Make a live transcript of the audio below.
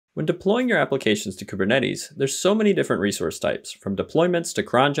When deploying your applications to Kubernetes, there's so many different resource types, from deployments to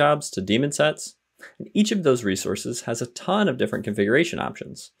cron jobs to daemon sets, and each of those resources has a ton of different configuration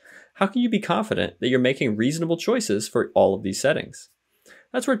options. How can you be confident that you're making reasonable choices for all of these settings?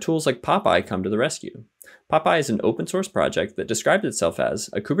 That's where tools like Popeye come to the rescue. Popeye is an open source project that describes itself as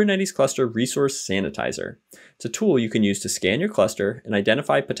a Kubernetes cluster resource sanitizer. It's a tool you can use to scan your cluster and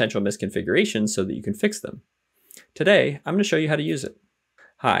identify potential misconfigurations so that you can fix them. Today, I'm going to show you how to use it.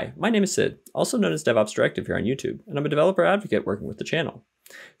 Hi, my name is Sid, also known as DevOps Directive here on YouTube, and I'm a developer advocate working with the channel.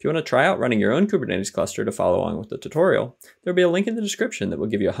 If you want to try out running your own Kubernetes cluster to follow along with the tutorial, there'll be a link in the description that will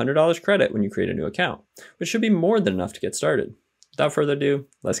give you $100 credit when you create a new account, which should be more than enough to get started. Without further ado,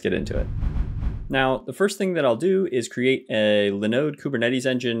 let's get into it. Now, the first thing that I'll do is create a Linode Kubernetes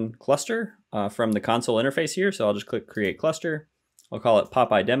engine cluster from the console interface here. So I'll just click Create Cluster. I'll call it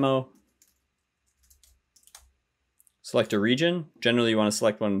Popeye Demo. Select a region. Generally, you want to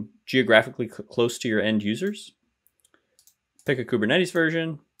select one geographically close to your end users. Pick a Kubernetes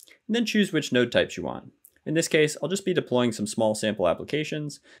version, and then choose which node types you want. In this case, I'll just be deploying some small sample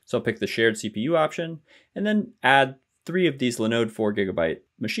applications. So I'll pick the shared CPU option, and then add 3 of these Linode 4GB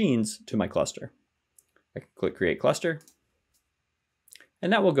machines to my cluster. I can click Create Cluster,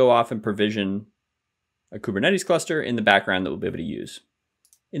 and that will go off and provision a Kubernetes cluster in the background that we'll be able to use.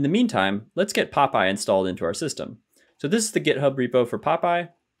 In the meantime, let's get Popeye installed into our system. So this is the GitHub repo for Popeye.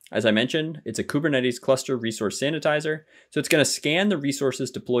 As I mentioned, it's a Kubernetes cluster resource sanitizer. So it's going to scan the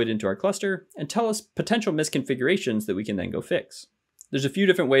resources deployed into our cluster and tell us potential misconfigurations that we can then go fix. There's a few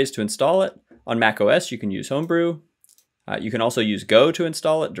different ways to install it. On macOS, you can use Homebrew. You can also use Go to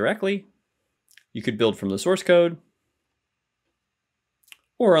install it directly. You could build from the source code.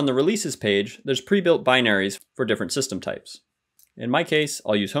 Or on the releases page, there's pre-built binaries for different system types. In my case,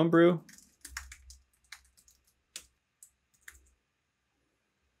 I'll use Homebrew.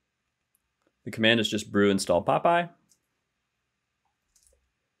 The command is just brew install Popeye.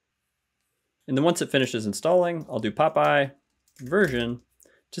 And then once it finishes installing, I'll do Popeye version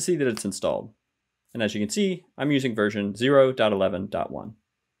to see that it's installed. And as you can see, I'm using version 0.11.1.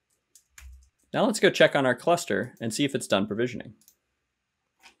 Now let's go check on our cluster and see if it's done provisioning.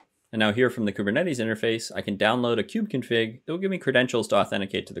 And now here from the Kubernetes interface, I can download a kubeconfig that will give me credentials to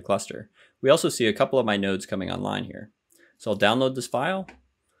authenticate to the cluster. We also see a couple of my nodes coming online here. So I'll download this file,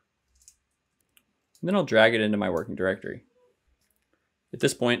 and then I'll drag it into my working directory. At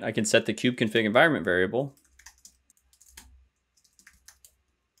this point, I can set the kubeconfig environment variable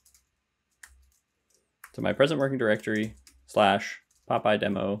to my present working directory / Popeye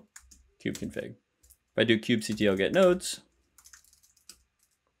demo kubeconfig. If I do kubectl get nodes,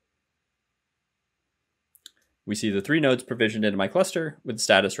 we see the 3 nodes provisioned into my cluster with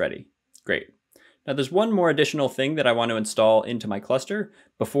status ready. Great. Now there's one more additional thing that I want to install into my cluster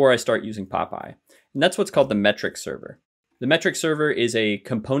before I start using Popeye, and that's what's called the metrics server. The metrics server is a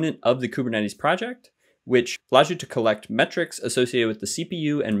component of the Kubernetes project, which allows you to collect metrics associated with the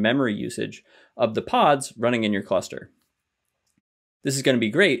CPU and memory usage of the pods running in your cluster. This is going to be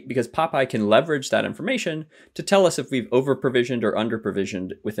great because Popeye can leverage that information to tell us if we've over-provisioned or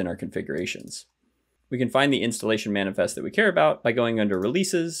under-provisioned within our configurations. We can find the installation manifest that we care about by going under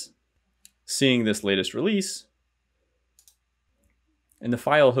Releases, seeing this latest release, and the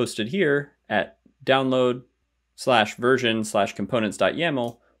file hosted here at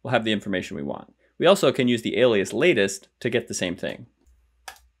download/version/components.yaml will have the information we want. We also can use the alias latest to get the same thing.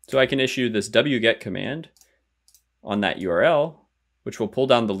 So I can issue this wget command on that URL, which will pull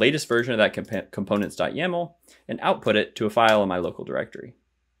down the latest version of that components.yaml and output it to a file in my local directory.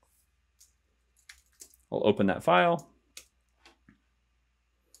 I'll open that file.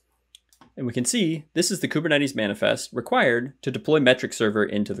 And we can see this is the Kubernetes manifest required to deploy metrics server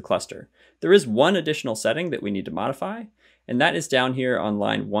into the cluster. There is one additional setting that we need to modify, and that is down here on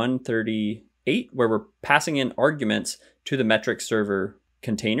line 138, where we're passing in arguments to the metrics server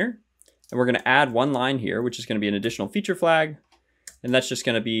container. And we're going to add one line here, which is going to be an additional feature flag. And that's just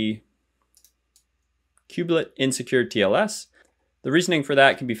going to be kubelet insecure TLS. The reasoning for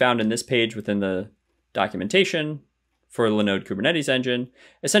that can be found in this page within the documentation for Linode Kubernetes engine.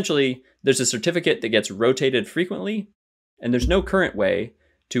 Essentially, there's a certificate that gets rotated frequently, and there's no current way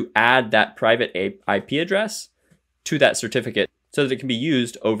to add that private IP address to that certificate so that it can be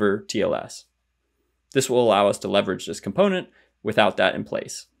used over TLS. This will allow us to leverage this component without that in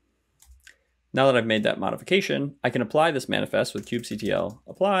place. Now that I've made that modification, I can apply this manifest with kubectl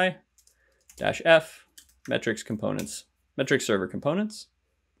apply -f metrics server components.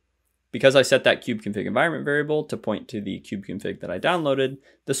 Because I set that kubeconfig environment variable to point to the kubeconfig that I downloaded,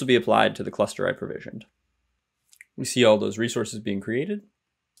 this will be applied to the cluster I provisioned. We see all those resources being created.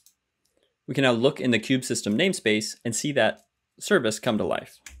 we can now look in the kube system namespace and see that service come to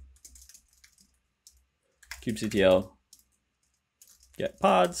life. kubectl get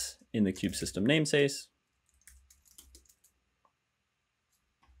pods in the kube system namespace.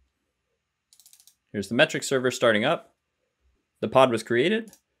 Here's the metrics server starting up. The pod was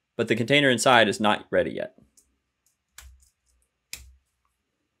created, but the container inside is not ready yet.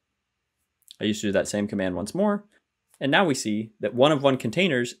 I used to do that same command once more, and now we see that one of one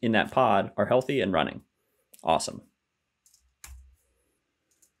containers in that pod are healthy and running. Awesome.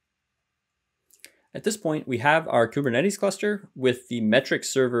 At this point, we have our Kubernetes cluster with the metrics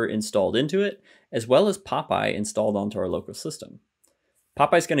server installed into it, as well as Popeye installed onto our local system.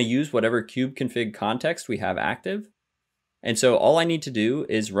 Popeye is going to use whatever kubeconfig context we have active. And so all I need to do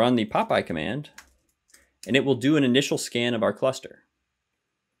is run the Popeye command, and it will do an initial scan of our cluster.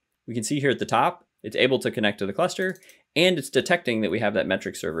 We can see here at the top, it's able to connect to the cluster, and it's detecting that we have that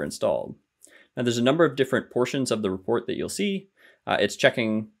metrics server installed. Now there's a number of different portions of the report that you'll see. It's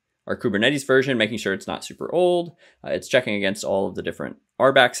checking our Kubernetes version, making sure it's not super old. It's checking against all of the different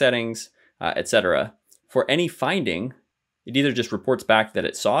RBAC settings, etc. For any finding, it either just reports back that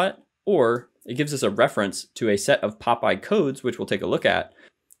it saw it, or it gives us a reference to a set of Popeye codes, which we'll take a look at,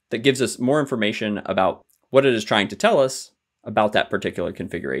 that gives us more information about what it is trying to tell us about that particular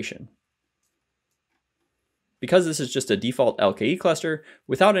configuration. Because this is just a default LKE cluster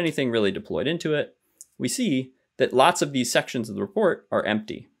without anything really deployed into it, we see that lots of these sections of the report are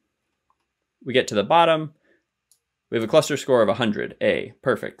empty. We get to the bottom, we have a cluster score of 100, A,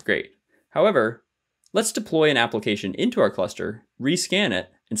 perfect, great. However, let's deploy an application into our cluster, rescan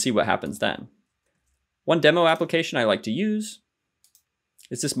it, and see what happens then. One demo application I like to use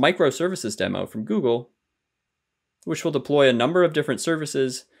is this microservices demo from Google, which will deploy a number of different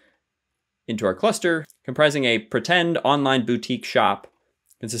services into our cluster, comprising a pretend online boutique shop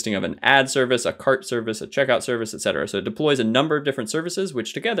consisting of an ad service, a cart service, a checkout service, etc. So it deploys a number of different services,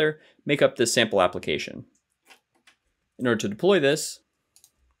 which together make up this sample application. In order to deploy this,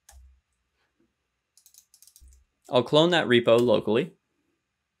 I'll clone that repo locally.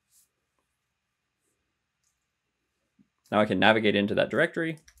 Now I can navigate into that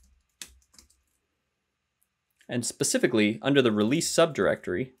directory. And specifically, under the release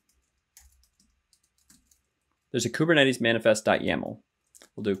subdirectory, there's a Kubernetes manifest.yaml.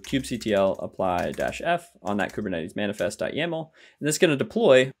 We'll do kubectl apply-f on that Kubernetes manifest.yaml, and that's going to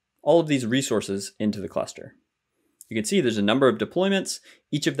deploy all of these resources into the cluster. You can see there's a number of deployments.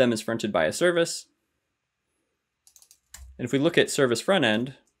 Each of them is fronted by a service. And if we look at service front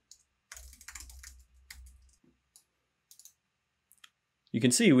end, you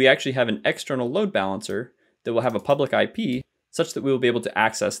can see we actually have an external load balancer that will have a public IP such that we will be able to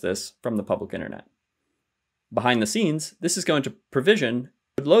access this from the public internet. Behind the scenes, this is going to provision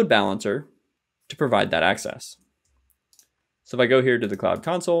a load balancer to provide that access. So if I go here to the Cloud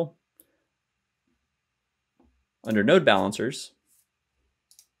Console, under node balancers,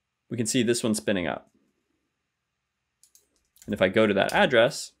 we can see this one spinning up. And if I go to that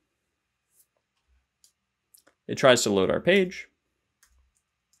address, it tries to load our page.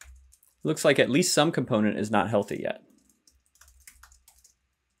 It looks like at least some component is not healthy yet.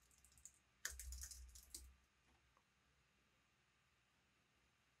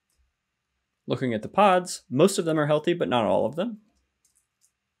 Looking at the pods, most of them are healthy, but not all of them.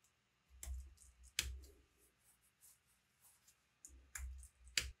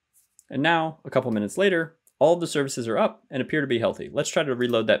 And now, a couple minutes later, all of the services are up and appear to be healthy. Let's try to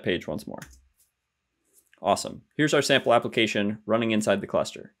reload that page once more. Awesome. Here's our sample application running inside the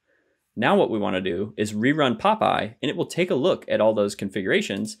cluster. Now what we want to do is rerun Popeye, and it will take a look at all those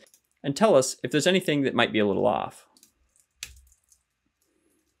configurations and tell us if there's anything that might be a little off.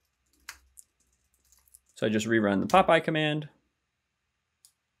 So I just rerun the Popeye command.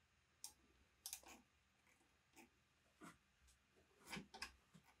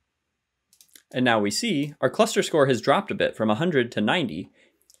 And now we see our cluster score has dropped a bit from 100 to 90,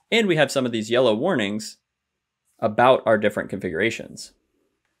 and we have some of these yellow warnings about our different configurations.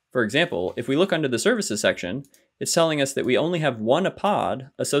 For example, if we look under the services section, it's telling us that we only have one pod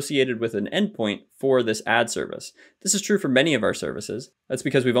associated with an endpoint for this ad service. This is true for many of our services. That's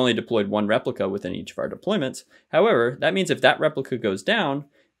because we've only deployed one replica within each of our deployments. However, that means if that replica goes down,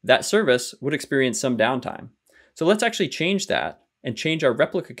 that service would experience some downtime. So let's actually change that and change our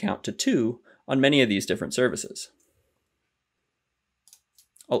replica count to 2 on many of these different services.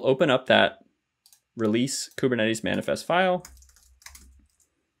 I'll open up that release Kubernetes manifest file.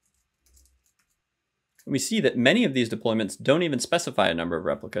 We see that many of these deployments don't even specify a number of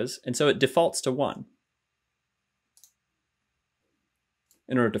replicas, and so it defaults to 1.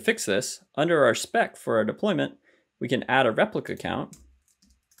 In order to fix this, under our spec for our deployment, we can add a replica count,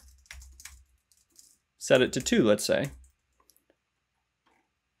 set it to 2, let's say.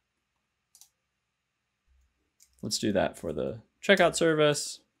 Let's do that for the checkout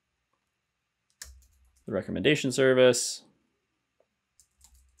service, the recommendation service,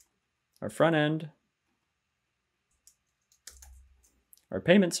 our front end, our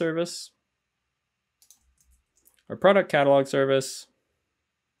payment service, our product catalog service,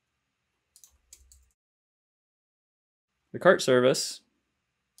 the cart service.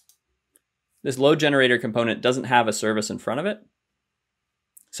 This load generator component doesn't have a service in front of it,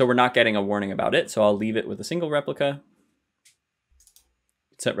 so we're not getting a warning about it, so I'll leave it with a single replica.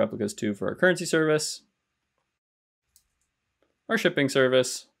 Set replicas 2 for our currency service, our shipping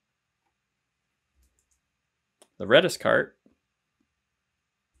service, the Redis cart,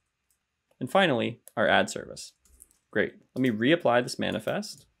 and finally, our ad service. Great. Let me reapply this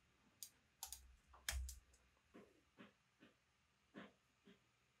manifest.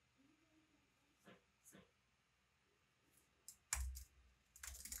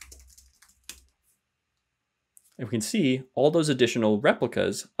 And we can see all those additional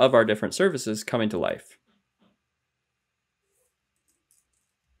replicas of our different services coming to life.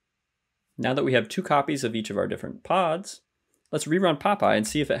 Now that we have 2 copies of each of our different pods, let's rerun Popeye and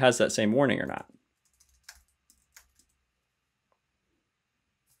see if it has that same warning or not.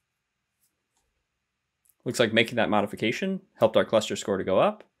 Looks like making that modification helped our cluster score to go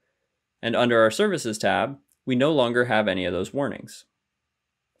up. And under our services tab, we no longer have any of those warnings.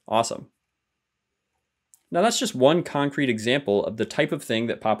 Awesome. Now that's just one concrete example of the type of thing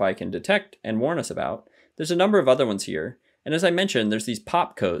that Popeye can detect and warn us about. There's a number of other ones here. And as I mentioned, there's these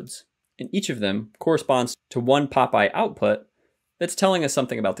pop codes, and each of them corresponds to one Popeye output that's telling us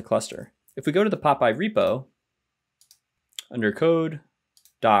something about the cluster. If we go to the Popeye repo, under code,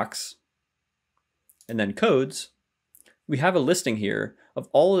 docs, and then codes, we have a listing here of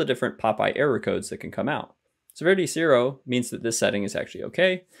all of the different Popeye error codes that can come out. Severity 0 means that this setting is actually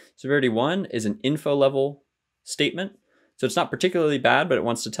okay. Severity 1 is an info level statement. So it's not particularly bad, but it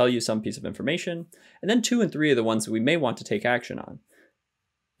wants to tell you some piece of information. And then 2 and 3 are the ones that we may want to take action on.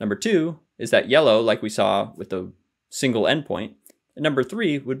 Number 2 is that yellow, like we saw with the single endpoint. And number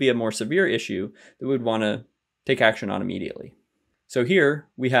 3 would be a more severe issue that we would want to take action on immediately. So here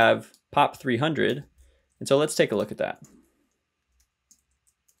we have POP 300. And so let's take a look at that.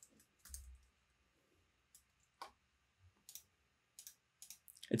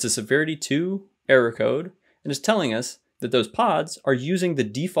 It's a severity 2 error code, and it's telling us that those pods are using the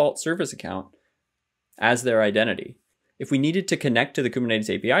default service account as their identity. If we needed to connect to the Kubernetes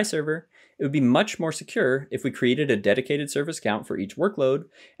API server, it would be much more secure if we created a dedicated service account for each workload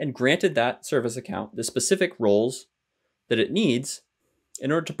and granted that service account the specific roles that it needs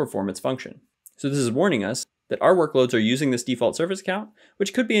in order to perform its function. So this is warning us that our workloads are using this default service account,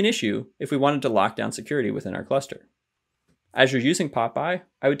 which could be an issue if we wanted to lock down security within our cluster. As you're using Popeye,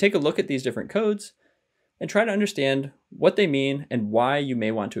 I would take a look at these different codes and try to understand what they mean and why you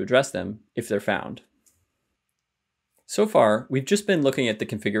may want to address them if they're found. So far, we've just been looking at the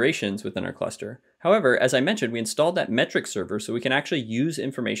configurations within our cluster. However, as I mentioned, we installed that metrics server so we can actually use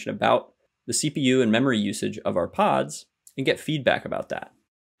information about the CPU and memory usage of our pods and get feedback about that.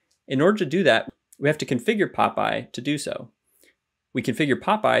 In order to do that, we have to configure Popeye to do so. We configure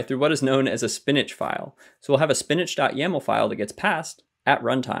Popeye through what is known as a Spinach file. So we'll have a spinach.yaml file that gets passed at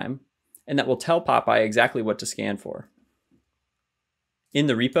runtime, and that will tell Popeye exactly what to scan for. In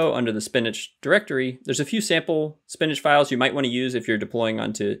the repo under the Spinach directory, there's a few sample Spinach files you might want to use if you're deploying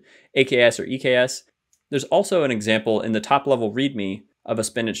onto AKS or EKS. There's also an example in the top level README of a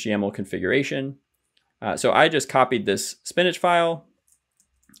Spinach YAML configuration. So I just copied this Spinach file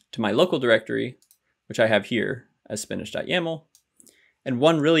to my local directory, which I have here as spinach.yaml. And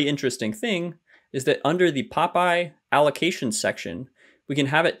one really interesting thing is that under the Popeye allocation section, we can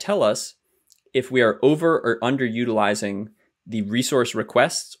have it tell us if we are over or underutilizing the resource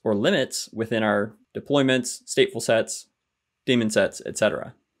requests or limits within our deployments, stateful sets, daemon sets,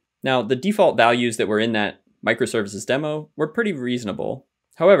 etc. Now, the default values that were in that microservices demo were pretty reasonable.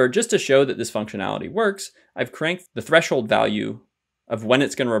 However, just to show that this functionality works, I've cranked the threshold value of when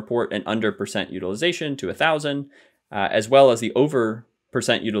it's going to report an under % utilization to 1,000, as well as the over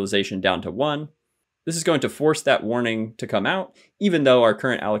 % utilization down to 1. This is going to force that warning to come out, even though our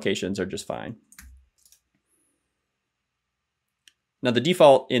current allocations are just fine. Now the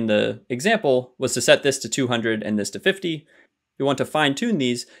default in the example was to set this to 200 and this to 50. You want to fine tune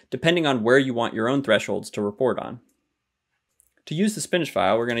these depending on where you want your own thresholds to report on. To use the Spinach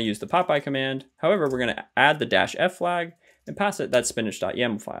file, we're going to use the Popeye command. However, we're going to add the -f flag and pass it that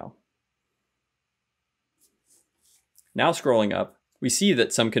spinach.yaml file. Now scrolling up, we see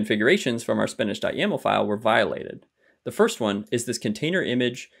that some configurations from our spinach.yaml file were violated. The first one is this container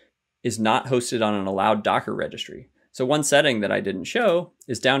image is not hosted on an allowed Docker registry. So one setting that I didn't show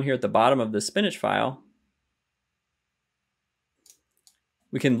is down here at the bottom of the Spinach file.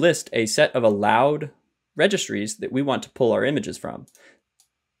 We can list a set of allowed registries that we want to pull our images from.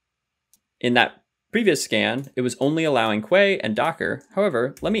 In that previous scan, it was only allowing Quay and Docker.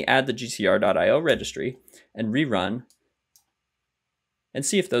 However, let me add the gcr.io registry and rerun and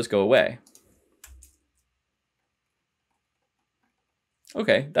see if those go away.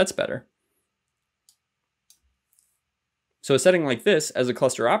 Okay, that's better. So a setting like this as a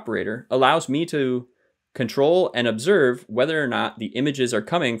cluster operator allows me to control and observe whether or not the images are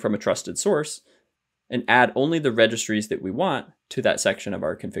coming from a trusted source and add only the registries that we want to that section of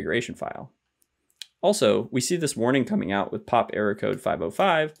our configuration file. Also, we see this warning coming out with pop error code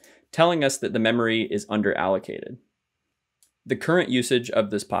 505 telling us that the memory is under allocated. The current usage of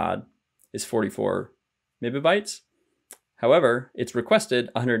this pod is 44 megabytes. However, it's requested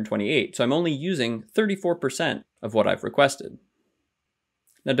 128, so I'm only using 34% of what I've requested.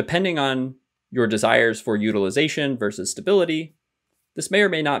 Now, depending on your desires for utilization versus stability, this may or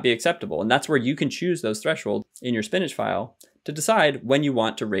may not be acceptable, and that's where you can choose those thresholds in your Spinach file to decide when you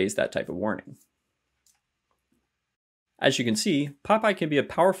want to raise that type of warning. As you can see, Popeye can be a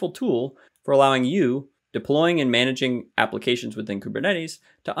powerful tool for allowing you deploying and managing applications within Kubernetes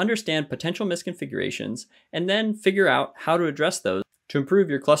to understand potential misconfigurations and then figure out how to address those to improve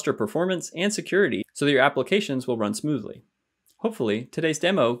your cluster performance and security so that your applications will run smoothly. Hopefully, today's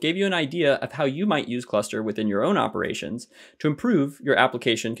demo gave you an idea of how you might use cluster within your own operations to improve your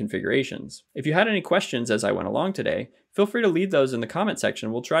application configurations. If you had any questions as I went along today, feel free to leave those in the comment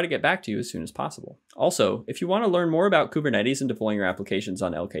section. We'll try to get back to you as soon as possible. Also, if you want to learn more about Kubernetes and deploying your applications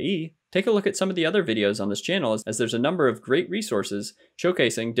on LKE, take a look at some of the other videos on this channel as there's a number of great resources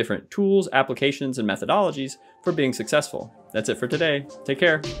showcasing different tools, applications, and methodologies for being successful. That's it for today. Take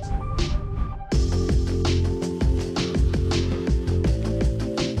care.